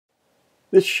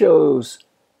This shows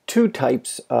two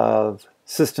types of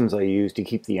systems I use to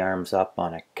keep the arms up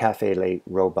on a Cafelat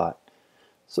Robot.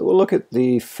 So we'll look at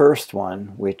the first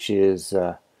one, which is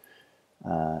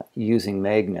using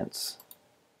magnets.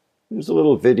 There's a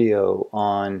little video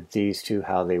on these two,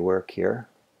 how they work here.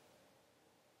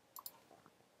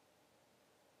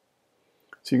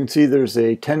 So you can see there's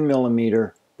a 10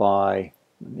 millimeter by, I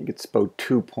think it's about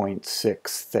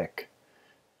 2.6 thick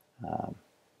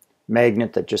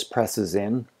magnet that just presses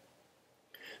in.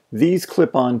 These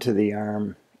clip onto the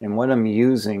arm, and what I'm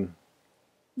using,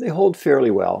 they hold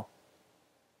fairly well.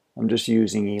 I'm just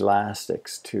using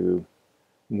elastics to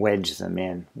wedge them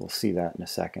in. We'll see that in a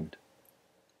second.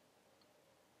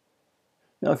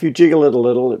 Now if you jiggle it a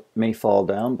little, it may fall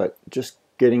down, but just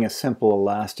getting a simple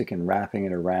elastic and wrapping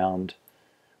it around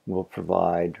will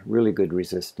provide really good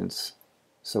resistance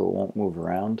so it won't move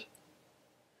around.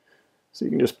 So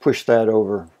you can just push that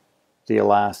over the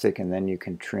elastic and then you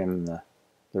can trim the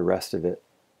rest of it.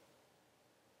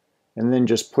 And then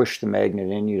just push the magnet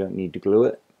in, you don't need to glue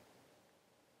it.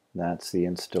 That's the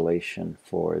installation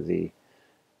for the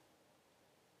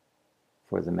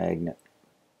magnet.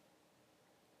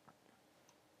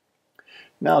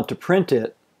 Now to print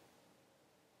it,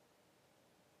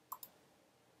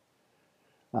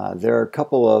 there are a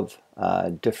couple of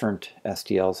different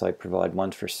STLs I provide.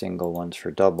 One's for single, one's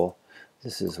for double.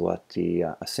 This is what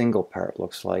a single part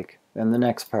looks like. And the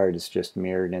next part is just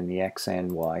mirrored in the X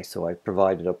and Y, so I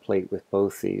provided a plate with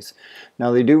both these.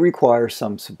 Now they do require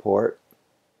some support.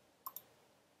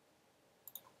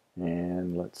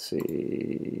 And let's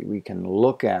see, we can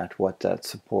look at what that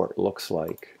support looks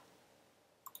like.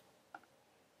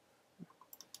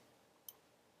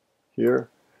 Here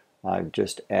I've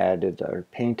just added or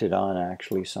painted on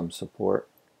actually some support.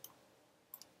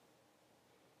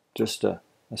 Just a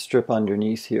strip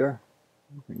underneath here,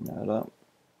 bring that up,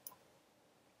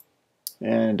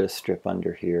 and a strip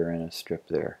under here and a strip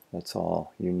there. That's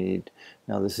all you need.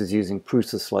 Now this is using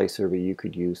Prusa Slicer, but you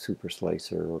could use Super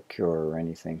Slicer or Cure or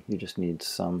anything. You just need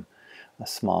a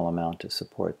small amount of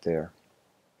support there.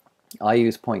 I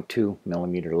use 0.2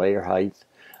 millimeter layer height.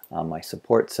 My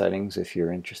support settings, if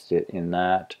you're interested in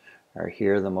that, are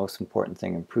here. The most important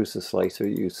thing in Prusa Slicer,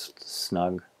 use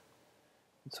snug.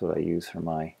 That's what I use for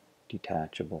my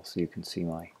detachable, so you can see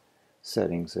my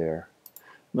settings there.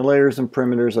 The layers and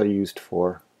perimeters I used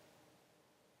for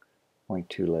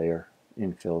 0.2 layer.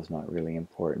 Infill is not really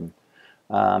important.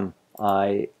 For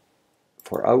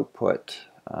output,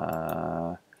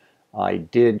 I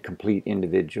did complete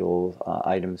individual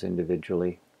items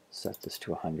individually. Set this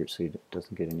to 100 so it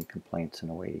doesn't get any complaints, and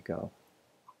away you go.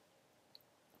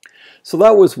 So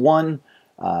that was one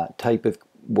type of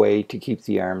way to keep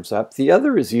the arms up. The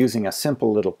other is using a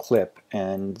simple little clip,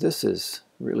 and this is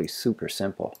really super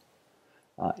simple.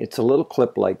 It's a little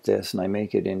clip like this, and I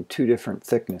make it in two different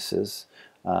thicknesses.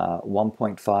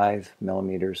 1.5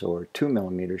 millimeters or 2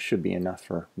 millimeters should be enough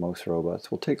for most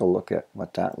robots. We'll take a look at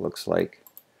what that looks like.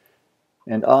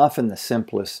 And often the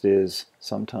simplest is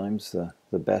sometimes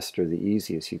the best or the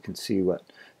easiest. You can see what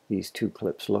these two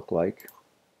clips look like.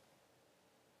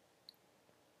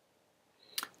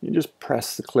 You just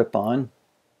press the clip on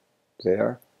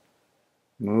there,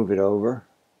 move it over,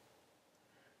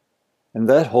 and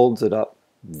that holds it up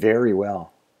very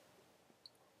well.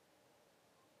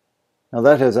 Now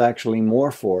that has actually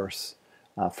more force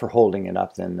for holding it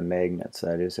up than the magnets.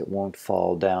 That is, it won't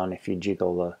fall down if you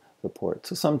jiggle the port.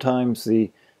 So sometimes the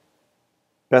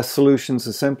best solution's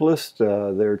the simplest.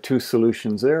 There are two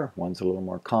solutions there. One's a little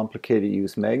more complicated,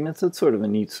 use magnets. It's sort of a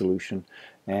neat solution,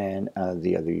 and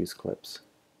the other use clips.